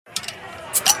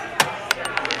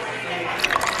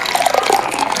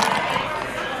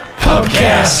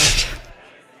Pubcast.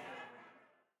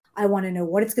 I want to know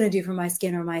what it's going to do for my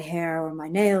skin or my hair or my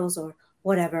nails or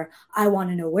whatever. I want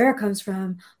to know where it comes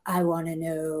from. I want to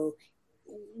know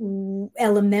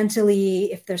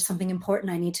elementally if there's something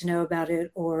important I need to know about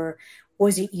it, or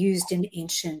was it used in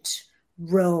ancient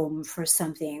Rome for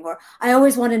something? Or I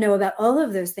always want to know about all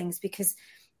of those things because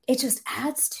it just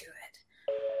adds to it.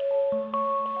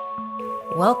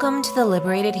 Welcome to the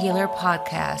Liberated Healer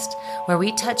podcast, where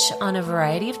we touch on a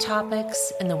variety of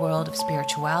topics in the world of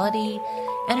spirituality,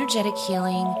 energetic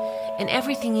healing, and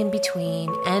everything in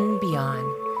between and beyond.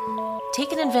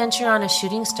 Take an adventure on a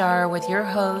shooting star with your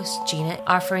host, Gina,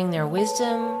 offering their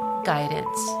wisdom,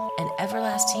 guidance, and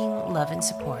everlasting love and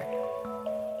support.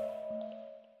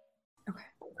 Okay.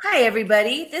 Hi,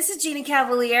 everybody. This is Gina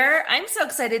Cavalier. I'm so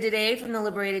excited today from the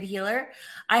Liberated Healer.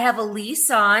 I have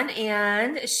Alise on,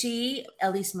 and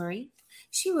Alise Marie,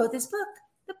 she wrote this book,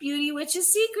 The Beauty Witch's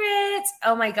Secret.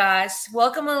 Oh my gosh.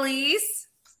 Welcome, Alise.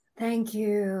 Thank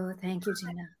you. Thank you,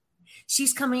 Gina.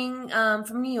 She's coming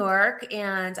from New York,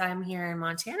 and I'm here in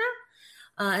Montana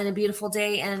on a beautiful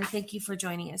day, and thank you for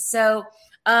joining us. So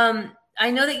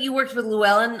I know that you worked with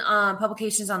Llewellyn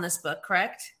Publications on this book,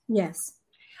 correct? Yes.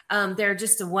 They're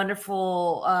just a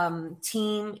wonderful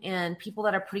team and people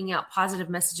that are putting out positive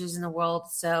messages in the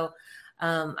world. So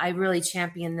I really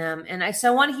champion them. And I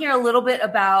want to hear a little bit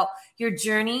about your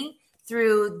journey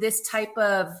through this type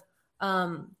of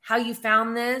how you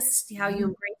found this, how you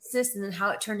embraced this, and then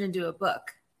how it turned into a book.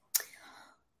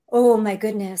 Oh my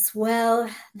goodness. Well,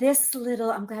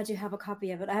 I'm glad you have a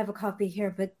copy of it. I have a copy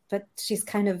here, but she's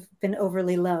kind of been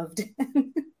overly loved.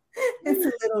 It's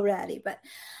a little ratty, but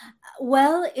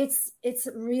well, it's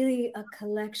really a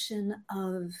collection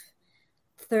of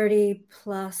 30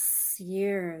 plus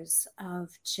years of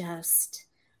just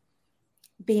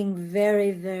being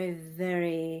very, very,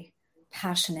 very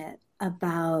passionate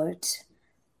about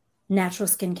natural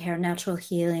skincare, natural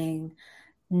healing,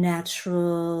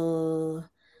 natural,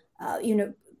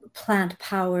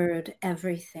 plant-powered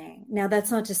everything. Now, that's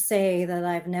not to say that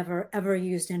I've never ever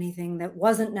used anything that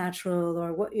wasn't natural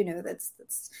or what,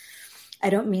 that's I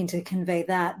don't mean to convey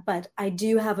that, but I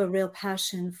do have a real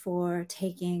passion for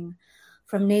taking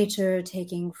from nature,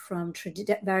 taking from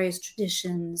various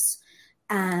traditions,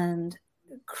 and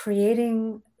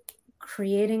creating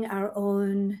our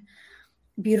own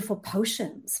beautiful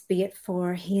potions, be it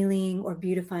for healing or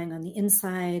beautifying on the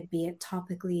inside, be it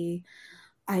topically.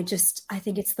 I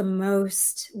think it's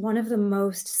one of the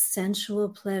most sensual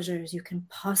pleasures you can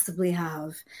possibly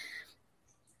have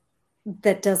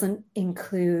that doesn't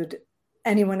include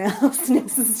anyone else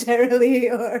necessarily.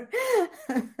 Or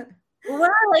what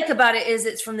I like about it is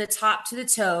it's from the top to the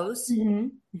toes,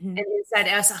 and inside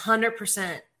us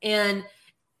 100%. And,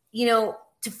 to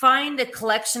find a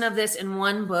collection of this in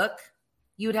one book,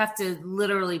 you would have to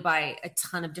literally buy a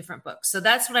ton of different books. So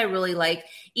that's what I really like,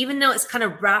 even though it's kind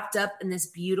of wrapped up in this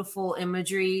beautiful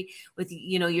imagery with,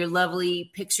 your lovely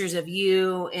pictures of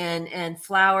you and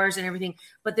flowers and everything.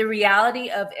 But the reality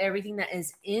of everything that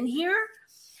is in here,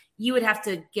 you would have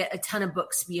to get a ton of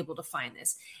books to be able to find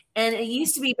this. And it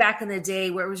used to be back in the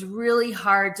day where it was really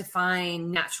hard to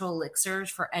find natural elixirs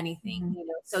for anything,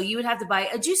 So you would have to buy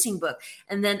a juicing book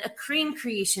and then a cream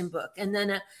creation book and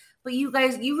then but you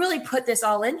guys, you really put this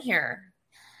all in here.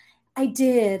 I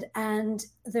did. And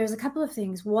there's a couple of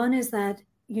things. One is that,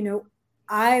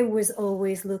 I was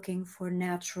always looking for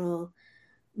natural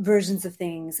versions of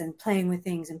things and playing with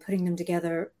things and putting them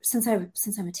together since I'm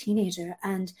a teenager.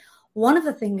 And one of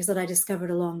the things that I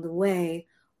discovered along the way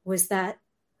was that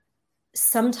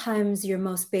sometimes your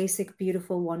most basic,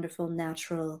 beautiful, wonderful,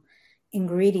 natural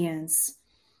ingredients,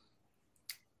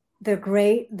 they're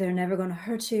great. They're never going to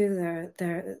hurt you.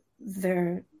 They're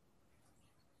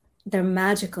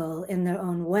magical in their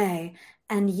own way,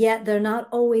 and yet they're not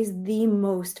always the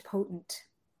most potent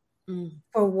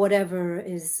for whatever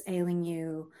is ailing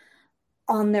you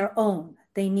on their own.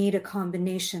 They need a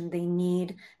combination. They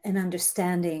need an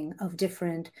understanding of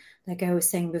different, like I was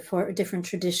saying before, different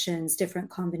traditions,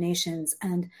 different combinations.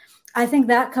 And I think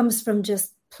that comes from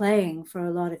just playing for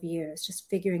a lot of years, just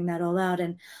figuring that all out.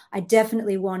 And I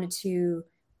definitely wanted to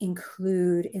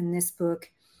include in this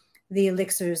book the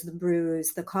elixirs, the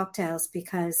brews, the cocktails,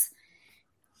 because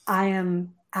I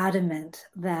am adamant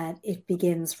that it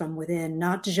begins from within,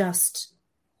 not just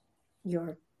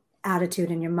your attitude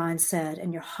and your mindset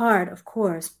and your heart, of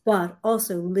course, but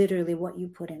also literally what you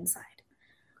put inside.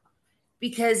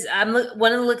 Because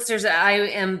one of the elixirs that I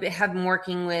have been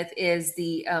working with is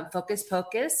the Focus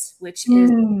Pocus, which is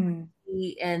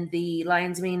the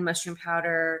lion's mane mushroom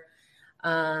powder,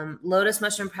 lotus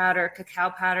mushroom powder, cacao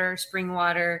powder, spring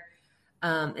water,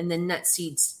 and then nut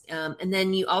seeds. And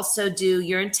then you also do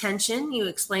your intention. You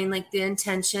explain like the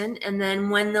intention, and then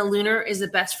when the lunar is the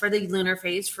best for the lunar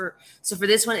phase. So for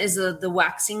this one is the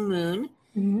waxing moon.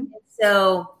 Mm-hmm.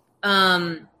 So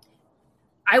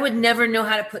I would never know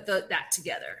how to put that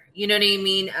together. You know what I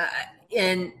mean?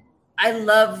 And I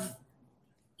love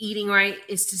eating right.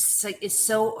 It's just like, it's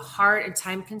so hard and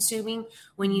time consuming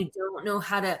when you don't know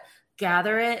how to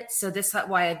gather it. So this is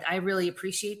why I really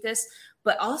appreciate this.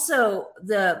 But also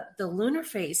the lunar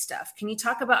phase stuff. Can you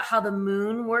talk about how the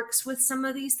moon works with some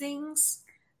of these things?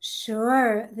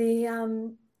 Sure.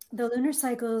 The lunar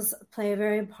cycles play a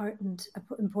very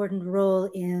important role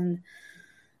in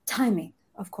timing,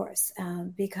 of course,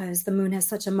 because the moon has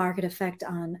such a marked effect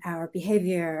on our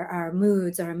behavior, our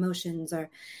moods, our emotions, our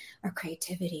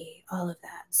creativity, all of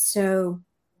that. So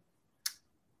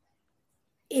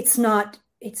it's not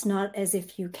as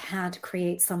if you can't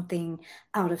create something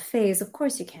out of phase. Of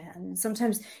course you can.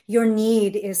 Sometimes your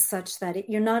need is such that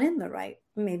you're not in the right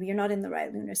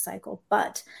lunar cycle,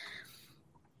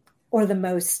 or the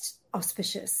most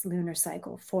auspicious lunar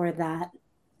cycle for that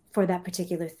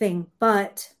particular thing.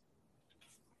 But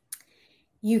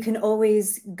you can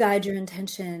always guide your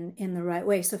intention in the right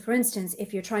way. So for instance,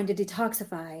 if you're trying to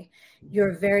detoxify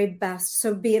your very best,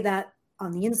 so be that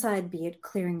on the inside, be it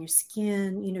clearing your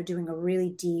skin, doing a really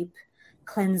deep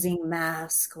cleansing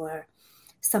mask or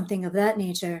something of that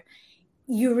nature,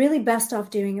 you're really best off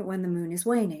doing it when the moon is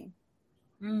waning.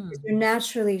 You're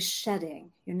naturally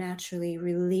shedding, you're naturally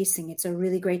releasing. It's a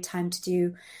really great time to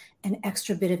do an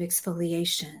extra bit of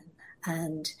exfoliation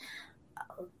and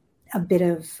a bit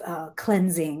of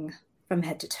cleansing from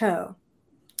head to toe.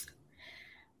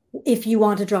 If you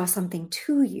want to draw something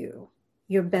to you,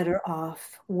 you're better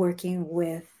off working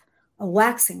with a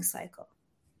waxing cycle.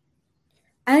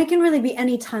 And it can really be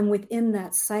any time within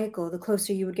that cycle. The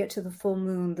closer you would get to the full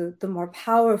moon, the more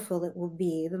powerful it will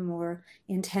be, the more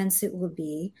intense it will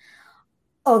be.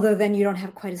 Although then you don't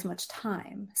have quite as much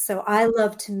time. So I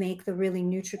love to make the really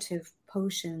nutritive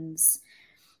potions,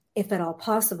 if at all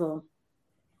possible.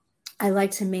 I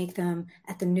like to make them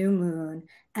at the new moon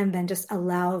and then just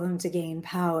allow them to gain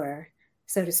power,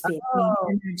 so to speak, gain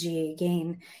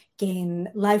energy, gain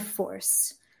life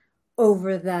force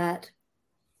over that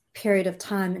period of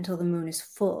time until the moon is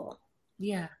full.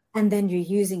 Yeah. And then you're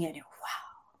using it. And,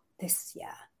 wow, this,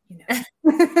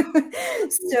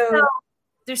 So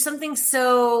there's something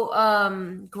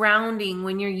so grounding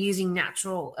when you're using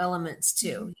natural elements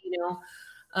too,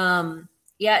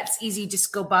 it's easy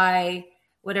just go buy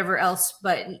whatever else,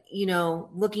 but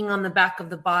looking on the back of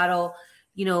the bottle,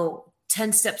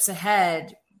 10 steps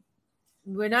ahead,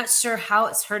 we're not sure how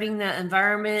it's hurting the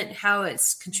environment, how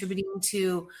it's contributing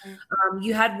to,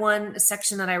 you had a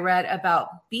section that I read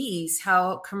about bees,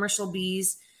 how commercial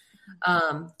bees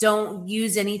don't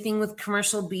use anything with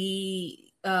commercial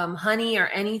bee honey or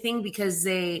anything because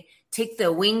they take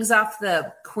the wings off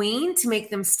the queen to make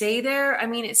them stay there. I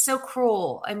mean, it's so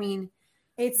cruel. I mean,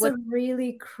 it's a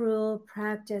really cruel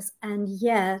practice. And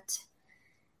yet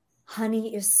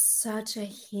honey is such a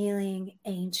healing,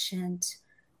 ancient,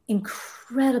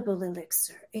 incredible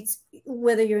elixir. It's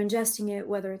whether you're ingesting it,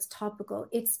 whether it's topical,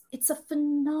 it's a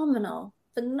phenomenal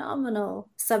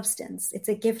substance. It's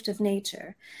a gift of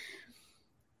nature.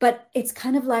 But it's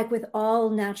kind of like with all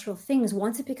natural things,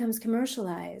 once it becomes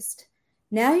commercialized,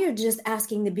 now you're just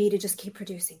asking the bee to just keep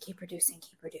producing.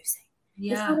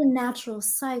 Yeah. It's not a natural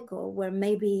cycle where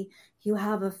maybe you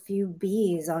have a few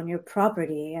bees on your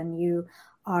property and you're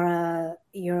a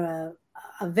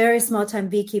very small time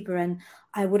beekeeper, and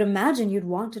I would imagine you'd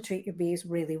want to treat your bees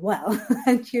really well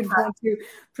and you'd want to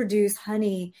produce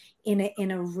honey in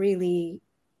a really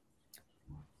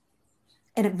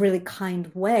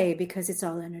kind way because it's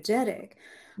all energetic.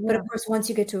 Yeah. But of course, once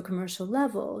you get to a commercial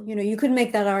level, you could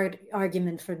make that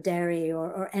argument for dairy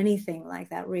or anything like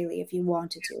that, really, if you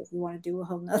wanted to, if you want to do a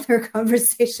whole nother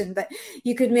conversation. But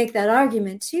you could make that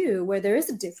argument too, where there is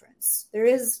a difference. There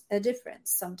is a difference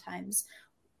sometimes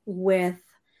with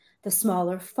the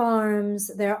smaller farms.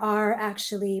 There are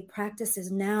actually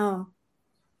practices now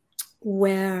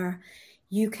where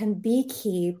you can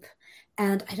beekeep,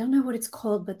 and I don't know what it's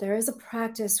called, but there is a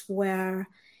practice where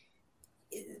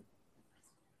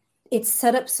it's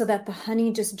set up so that the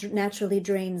honey just naturally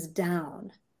drains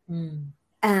down.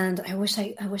 And I wish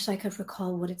I could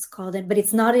recall what it's called, but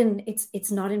it's not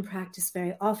in practice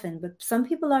very often, but some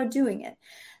people are doing it.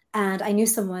 And I knew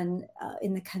someone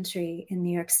in the country, in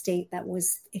New York State, that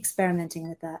was experimenting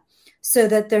with that, so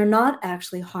that they're not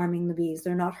actually harming the bees.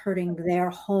 They're not hurting their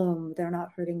home. They're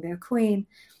not hurting their queen,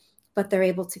 but they're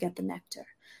able to get the nectar.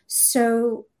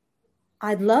 So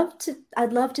I'd love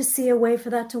to see a way for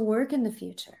that to work in the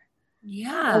future. I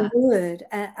Yeah. would.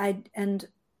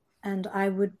 And I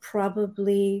would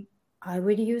probably, I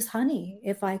would use honey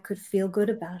if I could feel good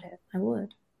about it. I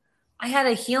would. I had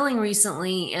a healing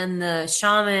recently, and the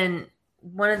shaman,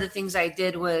 one of the things I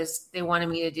did was they wanted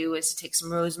me to do was to take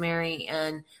some rosemary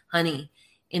and honey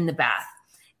in the bath.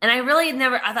 And I really had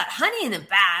never, I thought honey in the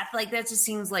bath, like that just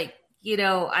seems like, I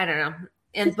don't know.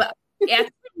 But actually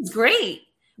it was great.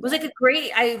 It was like a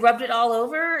great, I rubbed it all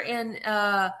over, and,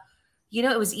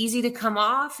 it was easy to come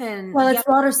off. And Well, it's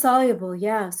water soluble.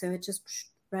 Yeah. So it just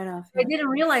right off. I didn't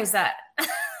realize that.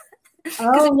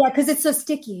 Oh, yeah, because it's so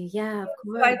sticky. Yeah, of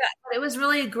course. It was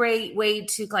really a great way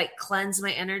to like cleanse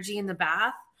my energy in the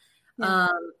bath. Yeah.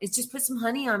 It just put some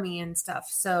honey on me and stuff.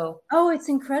 So it's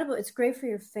incredible. It's great for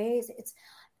your face.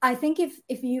 I think if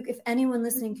anyone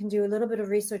listening can do a little bit of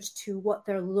research to what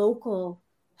their local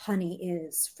honey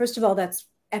is. First of all, that's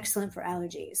excellent for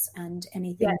allergies, and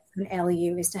anything that can ail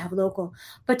you is to have local.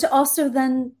 But to also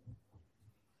then,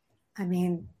 I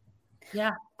mean,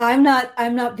 yeah, I'm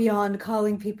not beyond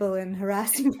calling people and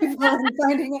harassing people and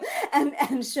finding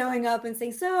and showing up and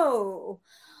saying, so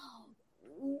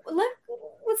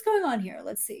what's going on here?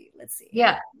 Let's see.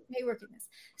 Yeah. May work in this.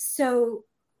 So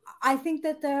I think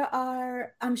that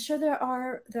I'm sure there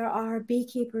are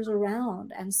beekeepers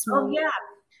around and small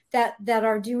that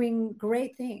are doing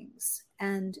great things.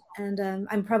 And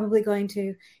I'm probably going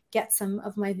to get some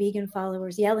of my vegan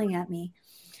followers yelling at me.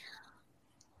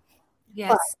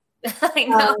 Yes. I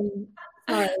know.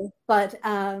 Sorry, but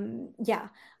yeah.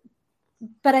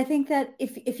 But I think that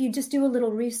if you just do a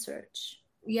little research,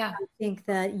 I think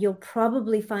that you'll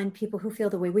probably find people who feel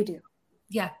the way we do.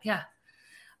 Yeah.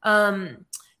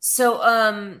 So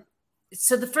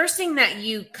the first thing that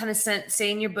you kind of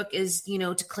say in your book is,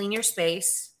 to clean your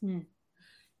space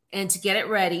and to get it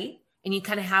ready. And you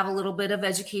kind of have a little bit of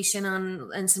education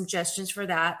on and suggestions for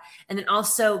that. And then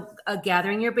also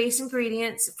gathering your base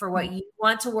ingredients for what you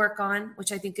want to work on,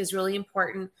 which I think is really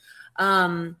important.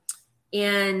 I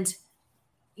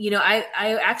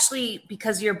actually,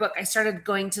 because of your book, I started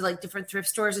going to like different thrift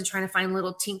stores and trying to find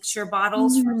little tincture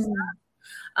bottles for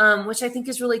stuff, which I think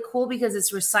is really cool because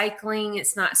it's recycling.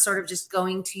 It's not sort of just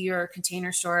going to your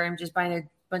container store and just buying a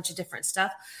bunch of different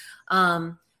stuff.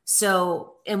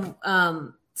 So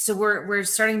we're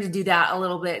starting to do that a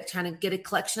little bit, trying to get a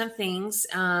collection of things.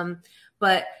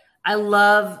 But I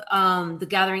love the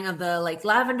gathering of the like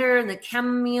lavender and the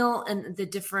chamomile and the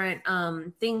different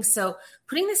things. So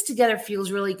putting this together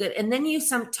feels really good. And then you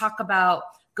talk about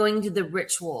going to the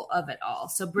ritual of it all.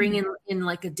 So bringing in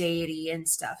like a deity and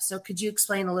stuff. So could you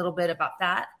explain a little bit about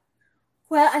that?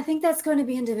 Well, I think that's going to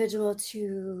be individual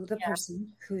to the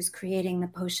person who's creating the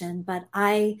potion. But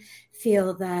I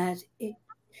feel that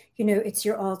it's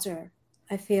your altar.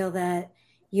 I feel that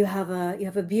you have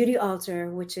a beauty altar,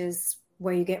 which is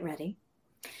where you get ready.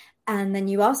 And then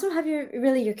you also have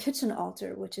your kitchen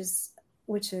altar, which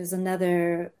is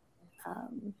another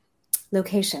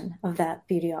location of that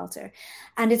beauty altar.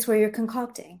 And it's where you're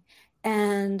concocting.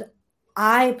 And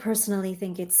I personally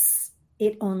think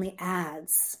it only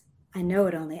adds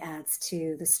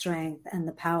to the strength and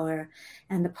the power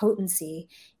and the potency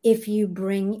if you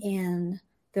bring in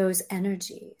those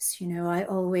energies. I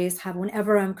always have,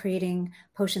 whenever I'm creating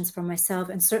potions for myself,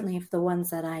 and certainly if the ones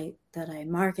that I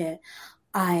market,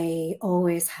 I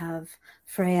always have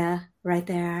Freya right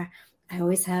there. I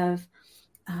always have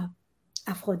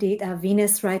Aphrodite,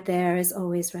 Venus right there is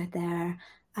always right there.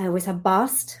 I always have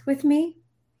Bast with me.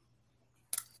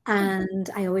 And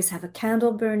I always have a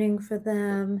candle burning for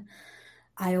them.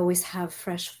 I always have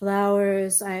fresh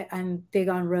flowers. I'm big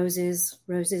on roses.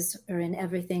 Roses are in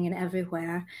everything and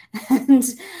everywhere. And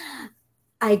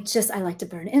I like to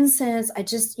burn incense. I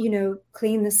just,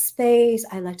 clean the space.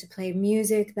 I like to play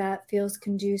music that feels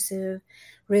conducive,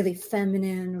 really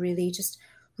feminine,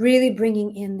 really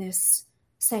bringing in this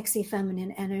sexy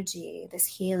feminine energy, this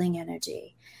healing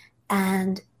energy.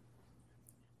 And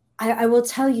I will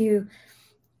tell you,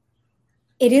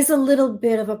 it is a little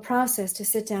bit of a process to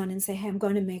sit down and say, hey, I'm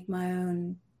going to make my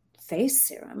own face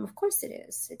serum. Of course it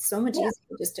is. It's so much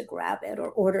easier just to grab it or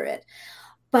order it.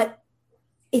 But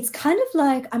it's kind of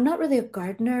like, I'm not really a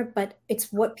gardener, but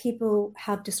it's what people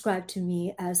have described to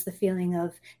me as the feeling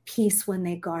of peace when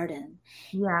they garden.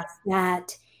 Yeah.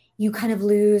 That you kind of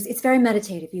lose, it's very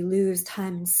meditative. You lose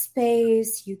time and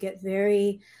space. You get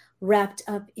very wrapped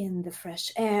up in the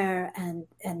fresh air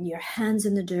and your hands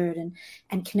in the dirt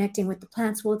and connecting with the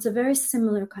plants. Well, it's a very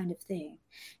similar kind of thing.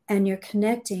 And you're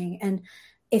connecting. And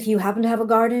if you happen to have a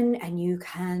garden and you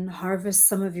can harvest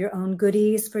some of your own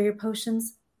goodies for your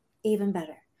potions, even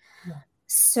better. Yeah.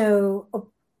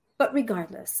 So, But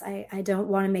regardless, I don't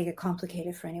want to make it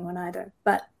complicated for anyone either.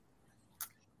 But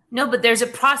no, but there's a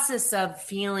process of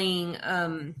feeling,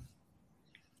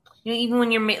 even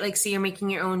when you're like, say you're making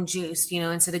your own juice,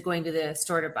 instead of going to the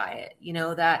store to buy it,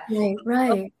 that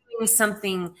right. Doing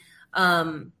something,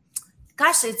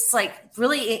 gosh, it's like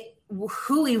really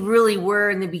who we really were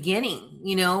in the beginning,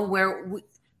 where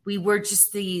we were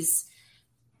just these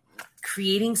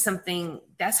creating something.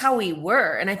 That's how we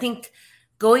were. And I think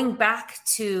going back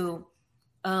to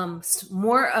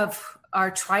more of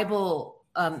our tribal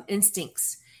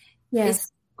instincts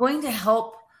is going to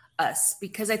help us,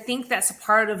 because I think that's a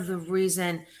part of the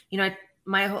reason, a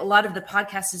lot of the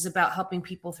podcast is about helping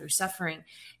people through suffering.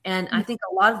 And I think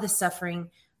a lot of the suffering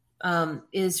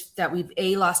is that we've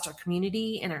lost our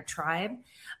community and our tribe,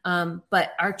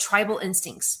 but our tribal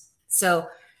instincts. So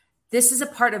this is a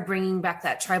part of bringing back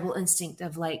that tribal instinct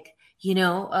of like,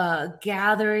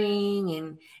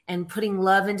 gathering and putting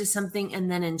love into something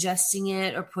and then ingesting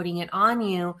it or putting it on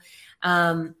you,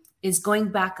 is going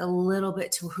back a little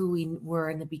bit to who we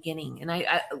were in the beginning. And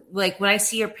I like when I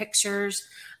see your pictures,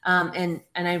 and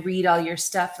I read all your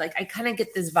stuff, like I kind of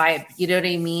get this vibe, you know what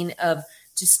I mean? Of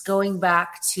just going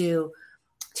back to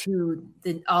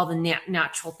all the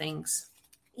natural things.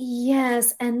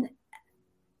 Yes. And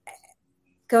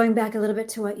going back a little bit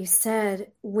to what you said,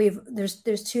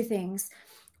 there's two things.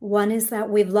 One is that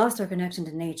we've lost our connection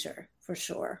to nature, for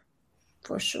sure.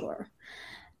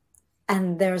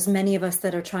 And there's many of us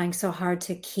that are trying so hard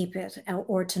to keep it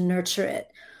or to nurture it.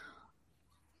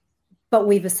 But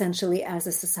we've essentially, as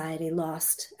a society,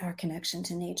 lost our connection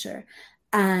to nature.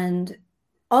 And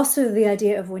also the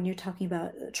idea of, when you're talking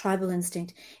about tribal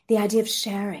instinct, the idea of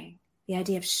sharing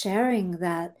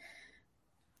that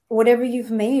whatever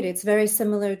you've made, it's very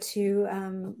similar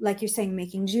to, like you're saying,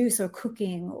 making juice or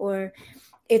cooking, or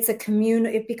it's a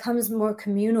communal, it becomes more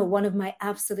communal. One of my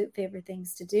absolute favorite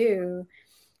things to do,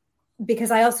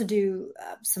 because I also do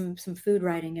some food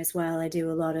writing as well. I do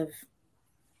a lot of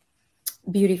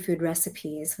beauty food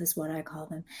recipes, is what I call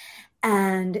them.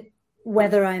 And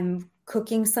whether I'm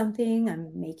cooking something,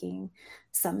 I'm making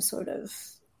some sort of,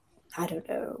 I don't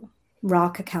know, raw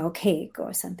cacao cake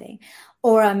or something,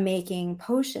 or I'm making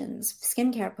potions,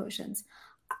 skincare potions.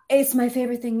 It's my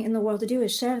favorite thing in the world to do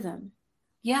is share them.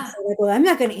 Yeah. So like, well, I'm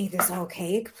not going to eat this whole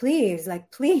cake. Please,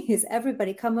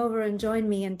 everybody come over and join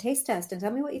me and taste test and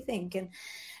tell me what you think.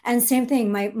 And same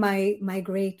thing, my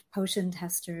great potion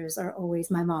testers are always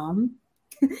my mom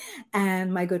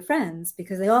and my good friends,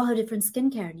 because they all have different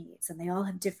skincare needs and they all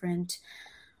have different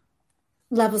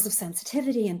levels of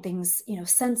sensitivity and things,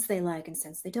 scents they like and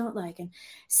scents they don't like. And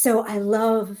so I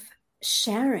love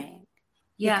sharing.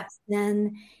 Yeah.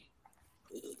 Then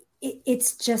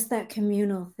it's just that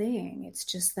communal thing. It's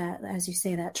just that, as you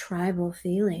say, that tribal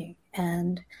feeling.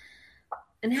 And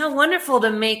how wonderful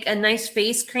to make a nice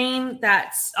face cream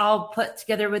that's all put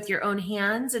together with your own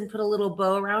hands and put a little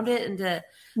bow around it, and to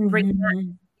bring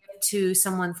that to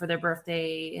someone for their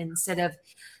birthday, instead of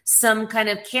some kind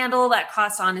of candle that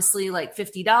costs honestly like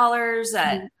 $50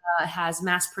 that has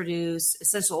mass-produced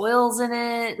essential oils in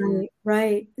it.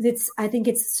 Right. I think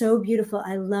it's so beautiful.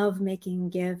 I love making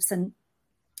gifts, and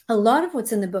a lot of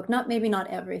what's in the book, maybe not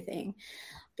everything,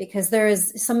 because there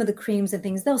is some of the creams and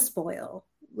things, they'll spoil.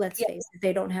 Let's face it,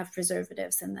 they don't have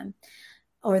preservatives in them,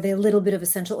 or the little bit of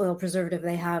essential oil preservative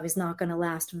they have is not going to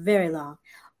last very long.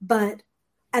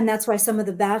 And that's why some of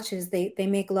the batches, they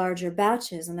make larger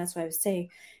batches. And that's why I would say,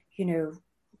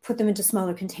 put them into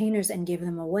smaller containers and give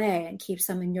them away, and keep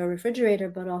some in your refrigerator,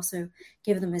 but also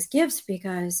give them as gifts,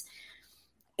 because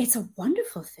it's a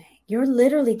wonderful thing. You're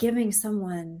literally giving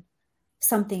someone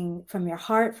something from your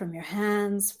heart, from your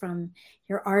hands, from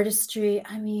your artistry.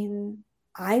 I mean,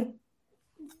 I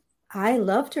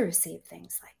love to receive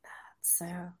things like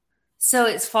that. So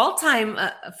it's fall time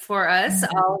for us,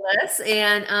 all of us.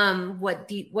 And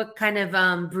what kind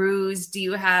of brews do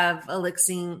you have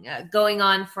elixing going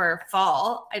on for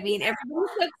fall? I mean, everyone's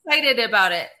so excited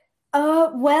about it.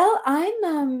 Well,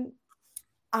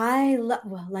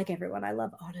 like everyone, I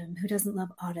love autumn. Who doesn't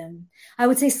love autumn? I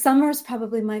would say summer is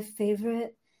probably my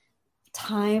favorite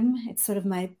time. It's sort of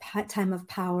my time of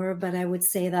power, but I would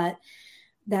say that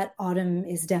autumn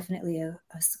is definitely a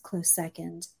close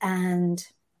second. And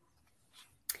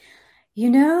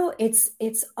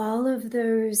it's all of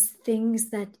those things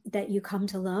that you come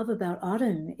to love about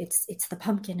autumn. It's the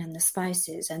pumpkin and the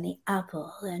spices and the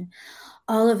apple and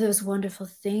all of those wonderful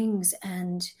things.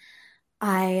 And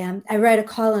I write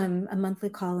a monthly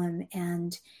column,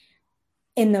 and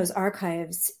in those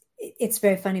archives, it's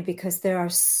very funny because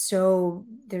there's, I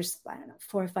don't know,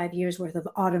 4 or 5 years worth of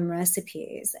autumn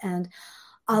recipes. And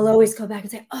I'll always go back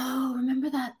and say, oh, remember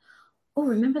that oh,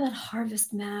 remember that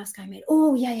harvest mask I made?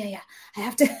 Oh, yeah. I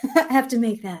have to, I have to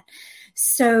make that.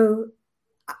 So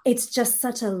it's just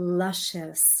such a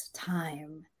luscious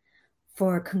time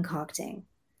for concocting.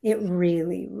 It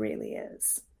really, really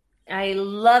is. I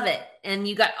love it. And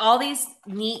you got all these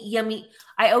neat, yummy.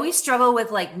 I always struggle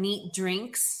with like neat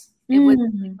drinks. It was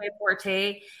my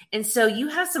forte. And so you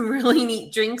have some really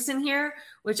neat drinks in here,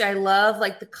 which I love,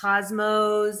 like the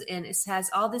Cosmos, and it has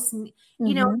all this,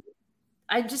 you know,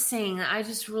 I'm just saying, I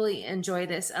just really enjoy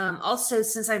this. Also,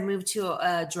 since I moved to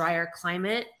a drier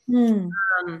climate,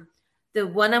 the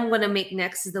one I'm going to make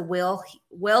next is the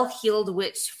well-heeled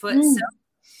witch foot soap,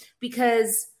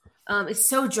 because it's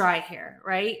so dry here,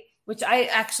 right? Which I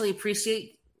actually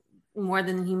appreciate more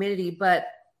than humidity. But,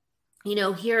 you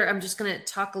know, here I'm just going to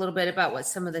talk a little bit about what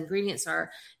some of the ingredients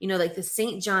are, you know, like the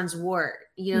St. John's wort,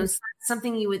 you know,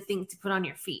 something you would think to put on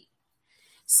your feet.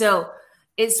 So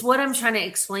it's what I'm trying to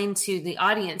explain to the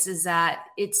audience is that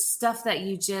it's stuff that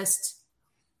you just,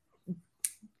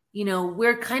 you know,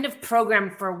 we're kind of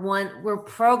programmed we're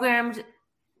programmed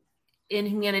in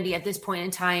humanity at this point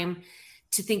in time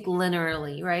to think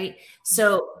linearly, right?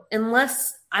 So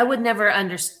unless I would never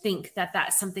think that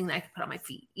that's something that I could put on my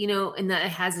feet, you know, and that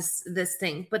it has this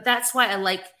thing. But that's why I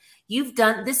like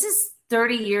this is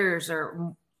 30 years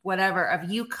or whatever of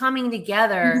you coming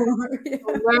together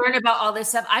to learn about all this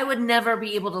stuff. I would never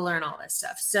be able to learn all this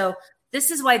stuff. So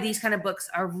this is why these kind of books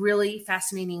are really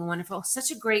fascinating and wonderful.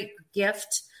 Such a great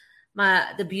gift.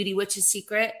 The Beauty Witch's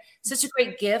Secret, such a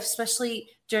great gift, especially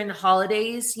during the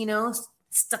holidays, you know,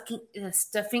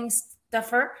 stuffing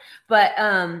stuffer. But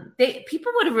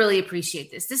people would really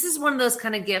appreciate this. This is one of those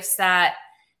kind of gifts that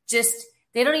just,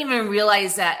 they don't even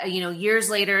realize that, you know, years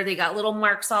later, they got little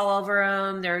marks all over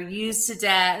them. They're used to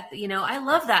death. You know, I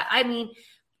love that. I mean,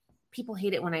 people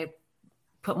hate it when I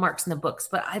put marks in the books,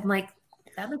 but I'm like,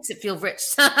 that makes it feel rich.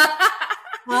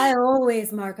 I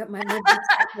always mark up my books.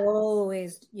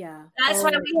 Always, yeah. That's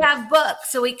why we have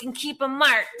books, so we can keep them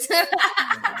marked.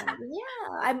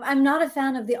 I'm not a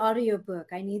fan of the audiobook.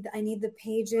 I need the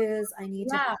pages. I need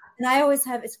to, and I always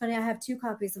have. It's funny. I have 2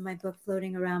 copies of my book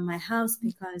floating around my house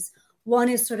because one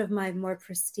is sort of my more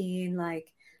pristine,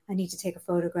 like I need to take a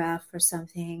photograph or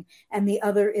something, and the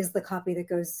other is the copy that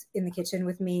goes in the kitchen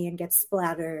with me and gets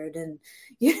splattered, and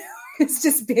you know, it's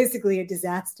just basically a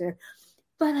disaster.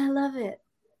 But I love it.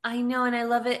 I know, and I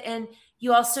love it. And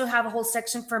you also have a whole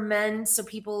section for men, so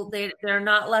people they're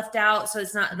not left out. So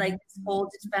it's not like this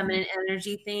whole feminine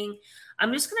energy thing.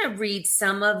 I'm just going to read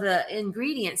some of the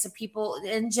ingredients of people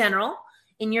in general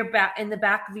in the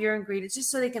back of your ingredients,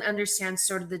 just so they can understand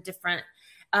sort of the different.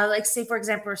 Like say, for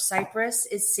example, cypress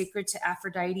is sacred to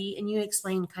Aphrodite, and you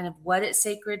explain kind of what it's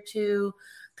sacred to,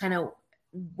 kind of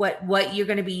what you're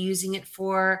going to be using it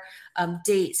for,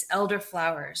 dates,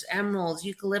 elderflowers, emeralds,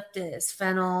 eucalyptus,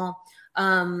 fennel,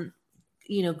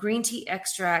 you know, green tea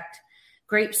extract,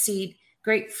 grapeseed,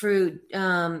 grapefruit,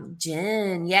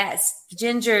 gin, yes,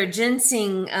 ginger,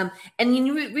 ginseng. And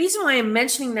the reason why I'm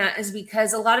mentioning that is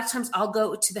because a lot of times I'll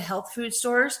go to the health food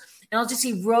stores and I'll just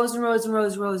see rows and rows and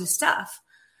rows and rows of stuff,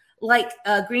 like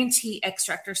a green tea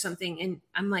extract or something. And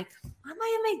I'm like, what am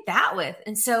I gonna make that with?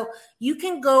 And so you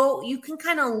can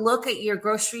kind of look at your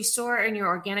grocery store and your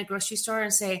organic grocery store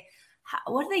and say,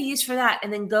 what do they use for that?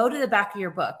 And then go to the back of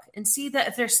your book and see that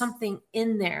if there's something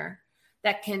in there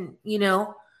that can, you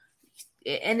know,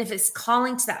 and if it's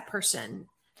calling to that person.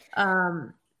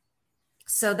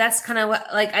 So that's kind of what,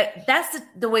 like, that's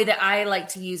the way that I like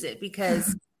to use it,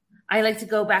 because I like to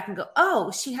go back and go,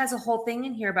 oh, she has a whole thing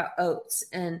in here about oats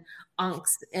and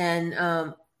onyx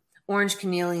and orange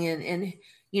chameleon, and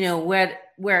you know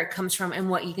where it comes from and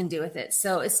what you can do with it.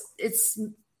 So it's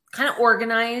kind of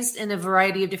organized in a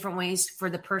variety of different ways for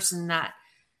the person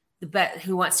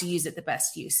who wants to use it the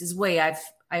best use is the way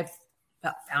I've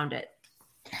found it.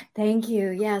 Thank you.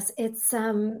 Yes, it's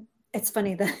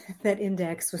funny that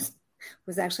index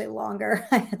was actually longer.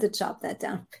 I had to chop that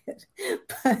down a bit,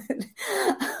 but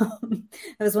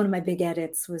that was one of my big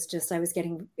edits. Was just I was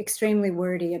getting extremely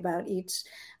wordy about each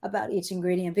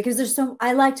ingredient, because there's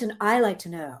I like to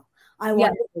know. I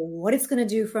want to know what it's going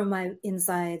to do for my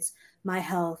insides, my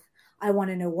health. I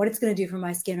want to know what it's going to do for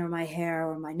my skin or my hair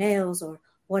or my nails or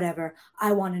whatever.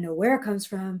 I want to know where it comes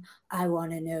from. I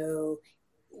want to know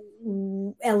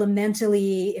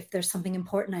elementally if there's something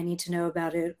important I need to know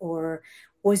about it, or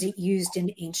was it used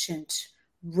in ancient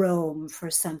Rome for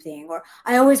something? Or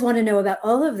I always want to know about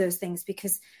all of those things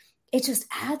because it just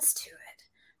adds to it.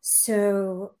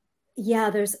 So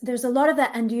yeah, there's a lot of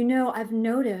that. And, you know, I've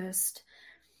noticed,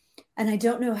 and I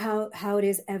don't know how it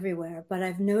is everywhere, but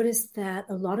I've noticed that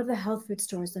a lot of the health food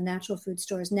stores, the natural food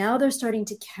stores, now they're starting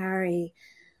to carry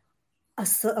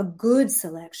a good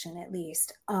selection, at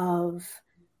least, of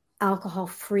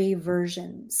alcohol-free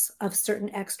versions of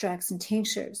certain extracts and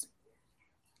tinctures.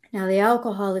 Now, the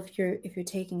alcohol, if you're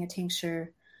taking a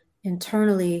tincture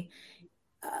internally,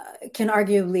 can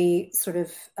arguably sort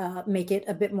of make it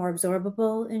a bit more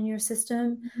absorbable in your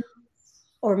system,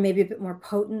 or maybe a bit more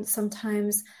potent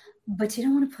sometimes, but you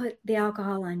don't want to put the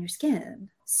alcohol on your skin.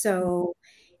 So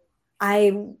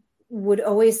I would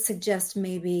always suggest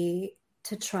maybe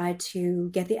to try to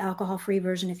get the alcohol-free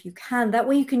version if you can. That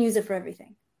way you can use it for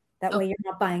everything. That way you're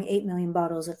not buying 8 million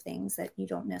bottles of things that you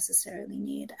don't necessarily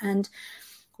need. And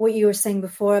what you were saying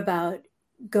before about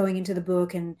going into the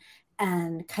book and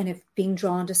kind of being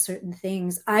drawn to certain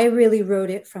things, I really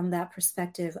wrote it from that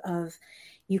perspective of,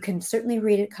 you can certainly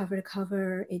read it cover to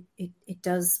cover. It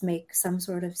does make some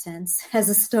sort of sense as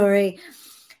a story.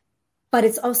 But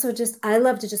it's also just, I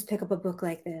love to just pick up a book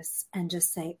like this and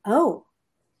just say, oh,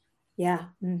 yeah,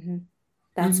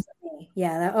 that's for me.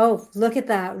 Yeah, oh, look at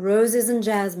that, roses and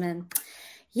jasmine.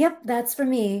 Yep, that's for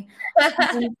me.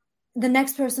 The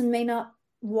next person may not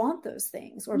want those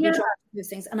things or be drawn to those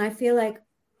things. And I feel like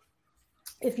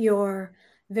if you're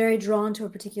very drawn to a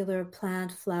particular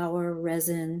plant, flower,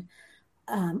 resin,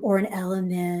 or an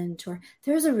element, or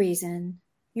there's a reason,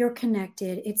 you're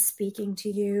connected, it's speaking to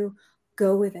you,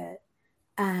 go with it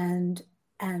and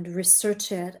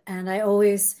research it. And I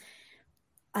always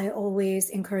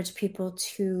encourage people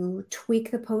to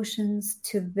tweak the potions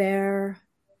to their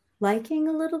liking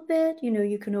a little bit. You know,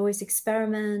 you can always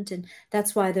experiment, and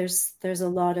that's why there's a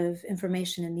lot of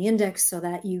information in the index so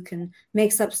that you can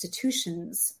make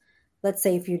substitutions. Let's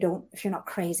say if you're not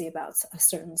crazy about a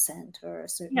certain scent or a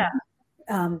certain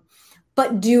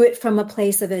but do it from a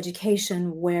place of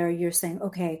education where you're saying,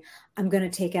 okay, I'm going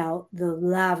to take out the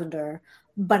lavender,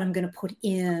 but I'm going to put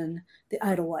in the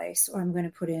Edelweiss, or I'm going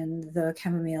to put in the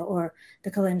chamomile or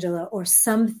the calendula, or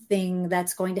something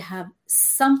that's going to have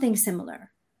something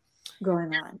similar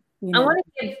going on. You know? I want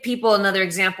to give people another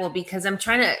example because I'm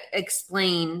trying to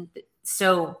explain.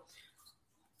 So,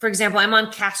 for example, I'm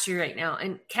on cashew right now,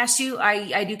 and cashew,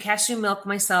 I do cashew milk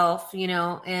myself, you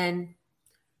know, and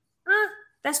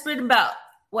that's been about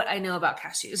what I know about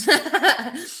cashews.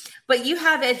 But you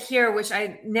have it here, which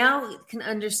I now can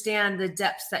understand the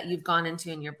depths that you've gone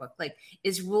into in your book. Like,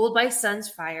 is ruled by sun's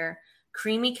fire.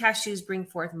 Creamy cashews bring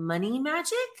forth money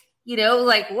magic. You know,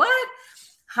 like what?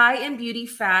 High in beauty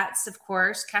fats, of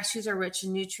course. Cashews are rich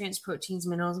in nutrients, proteins,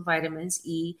 minerals, and vitamins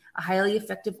E. A highly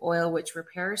effective oil which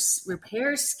repairs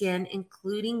skin,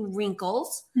 including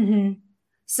wrinkles.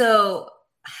 So,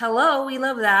 hello, we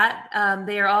love that.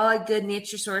 They are all a good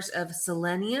nature source of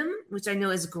selenium, which I know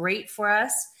is great for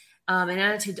us. An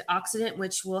antioxidant,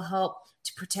 which will help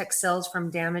to protect cells from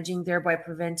damaging, thereby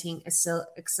preventing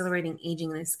accelerating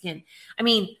aging in the skin. I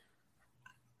mean,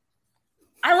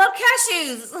 I love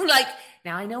cashews. Like,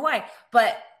 now I know why.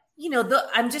 But, you know,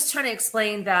 I'm just trying to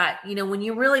explain that, you know, when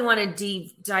you really want to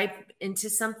dive into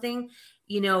something,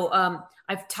 you know,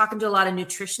 I've talked to a lot of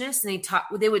nutritionists,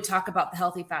 and they would talk about the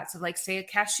healthy fats of, like, say, a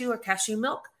cashew or cashew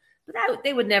milk, but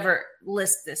they would never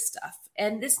list this stuff.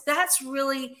 And that's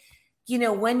really, you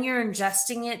know, when you're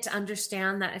ingesting it, to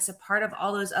understand that it's a part of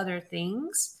all those other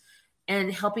things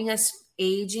and helping us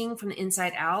aging from the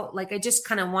inside out. Like, I just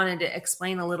kind of wanted to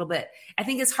explain a little bit. I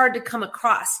think it's hard to come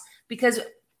across because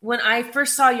when I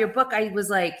first saw your book, I was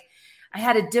like, I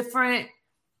had a different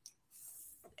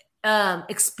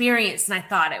experience than I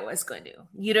thought I was going to.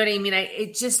 You know what I mean?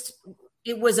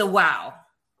 It was a wow.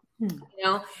 You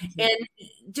know, and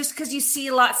just because you see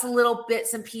lots of little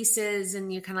bits and pieces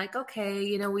and you're kind of like, okay,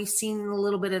 you know, we've seen a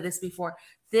little bit of this before.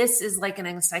 This is like an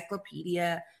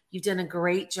encyclopedia. You've done a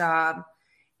great job.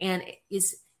 And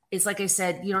it's like I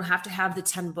said, you don't have to have the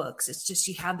 10 books. It's just,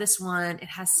 you have this one. It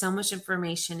has so much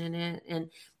information in it. And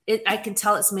I can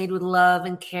tell it's made with love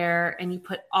and care. And you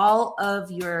put all of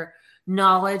your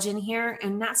knowledge in here.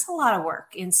 And that's a lot of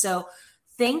work. And so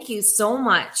thank you so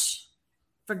much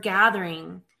for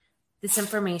gathering this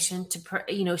information to,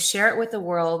 you know, share it with the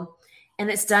world. And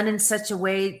it's done in such a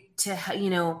way to, you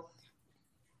know,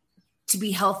 to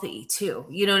be healthy too.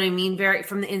 You know what I mean? Very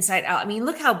from the inside out. I mean,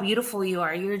 look how beautiful you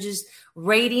are. You're just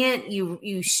radiant.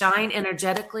 You shine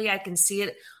energetically. I can see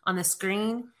it on the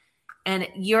screen, and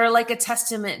you're like a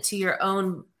testament to your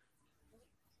own,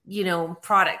 you know,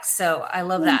 products. So I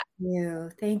love that.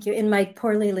 Thank you. In my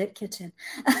poorly lit kitchen.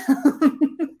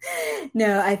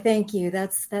 No, I thank you.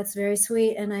 That's very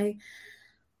sweet. And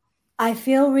I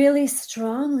feel really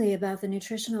strongly about the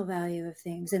nutritional value of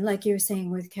things. And like you were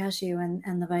saying with cashew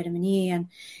and the vitamin E, and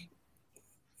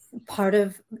part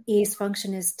of E's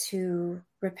function is to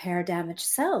repair damaged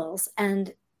cells.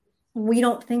 And we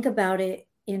don't think about it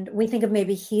we think of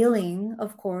maybe healing,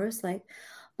 of course,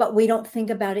 but we don't think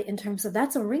about it in terms of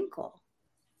that's a wrinkle.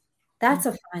 That's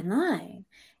a fine line.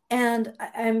 And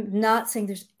I'm not saying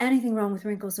there's anything wrong with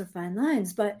wrinkles or fine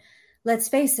lines, but let's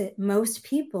face it, most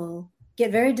people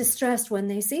get very distressed when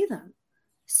they see them.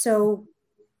 So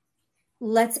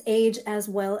let's age as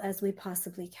well as we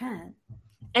possibly can.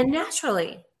 And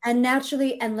naturally. And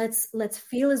let's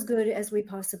feel as good as we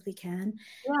possibly can.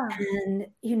 Yeah. And,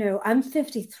 I'm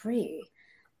 53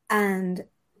 and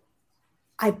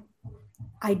I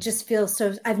just feel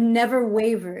I've never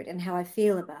wavered in how I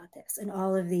feel about this in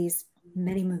all of these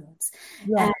many moons.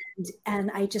 Yeah.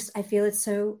 And I feel it's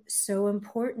so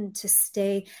important to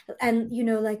stay. And,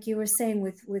 like you were saying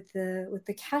with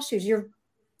the cashews,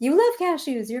 you love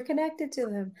cashews, you're connected to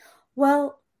them.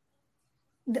 Well,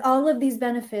 all of these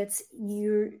benefits,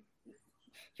 you're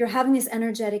having this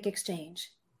energetic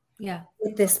exchange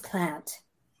with this plant.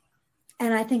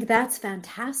 And I think that's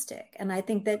fantastic. And I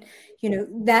think that,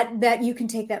 that you can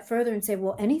take that further and say,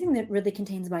 well, anything that really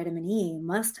contains vitamin E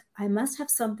I must have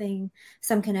some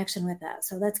connection with that.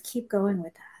 So let's keep going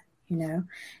with that,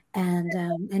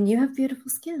 and you have beautiful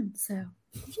skin. So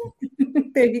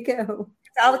there you go.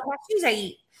 It's all the cashews I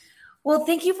eat. Well,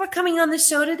 thank you for coming on the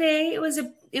show today. It was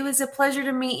a pleasure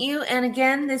to meet you. And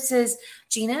again, this is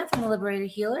Gina from The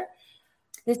Liberated Healer.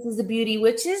 This is the Beauty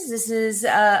Witches. This is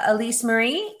Alise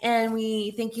Marie. And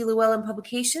we thank you, Llewellyn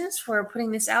Publications, for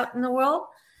putting this out in the world.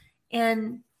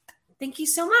 And thank you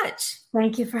so much.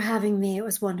 Thank you for having me. It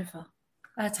was wonderful.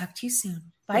 I'll talk to you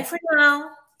soon. Bye for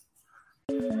now.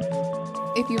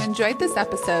 If you enjoyed this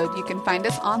episode, you can find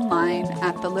us online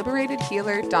at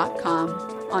theliberatedhealer.com,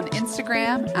 on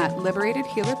Instagram at Liberated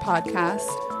Healer Podcast,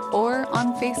 or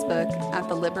on Facebook at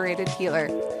The Liberated Healer.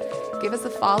 Give us a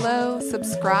follow,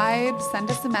 subscribe,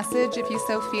 send us a message if you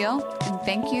so feel, and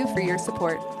thank you for your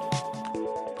support.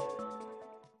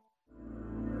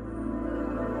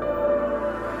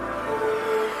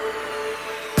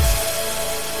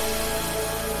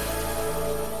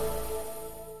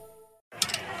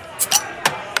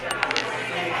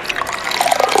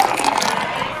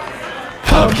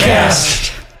 Podcast.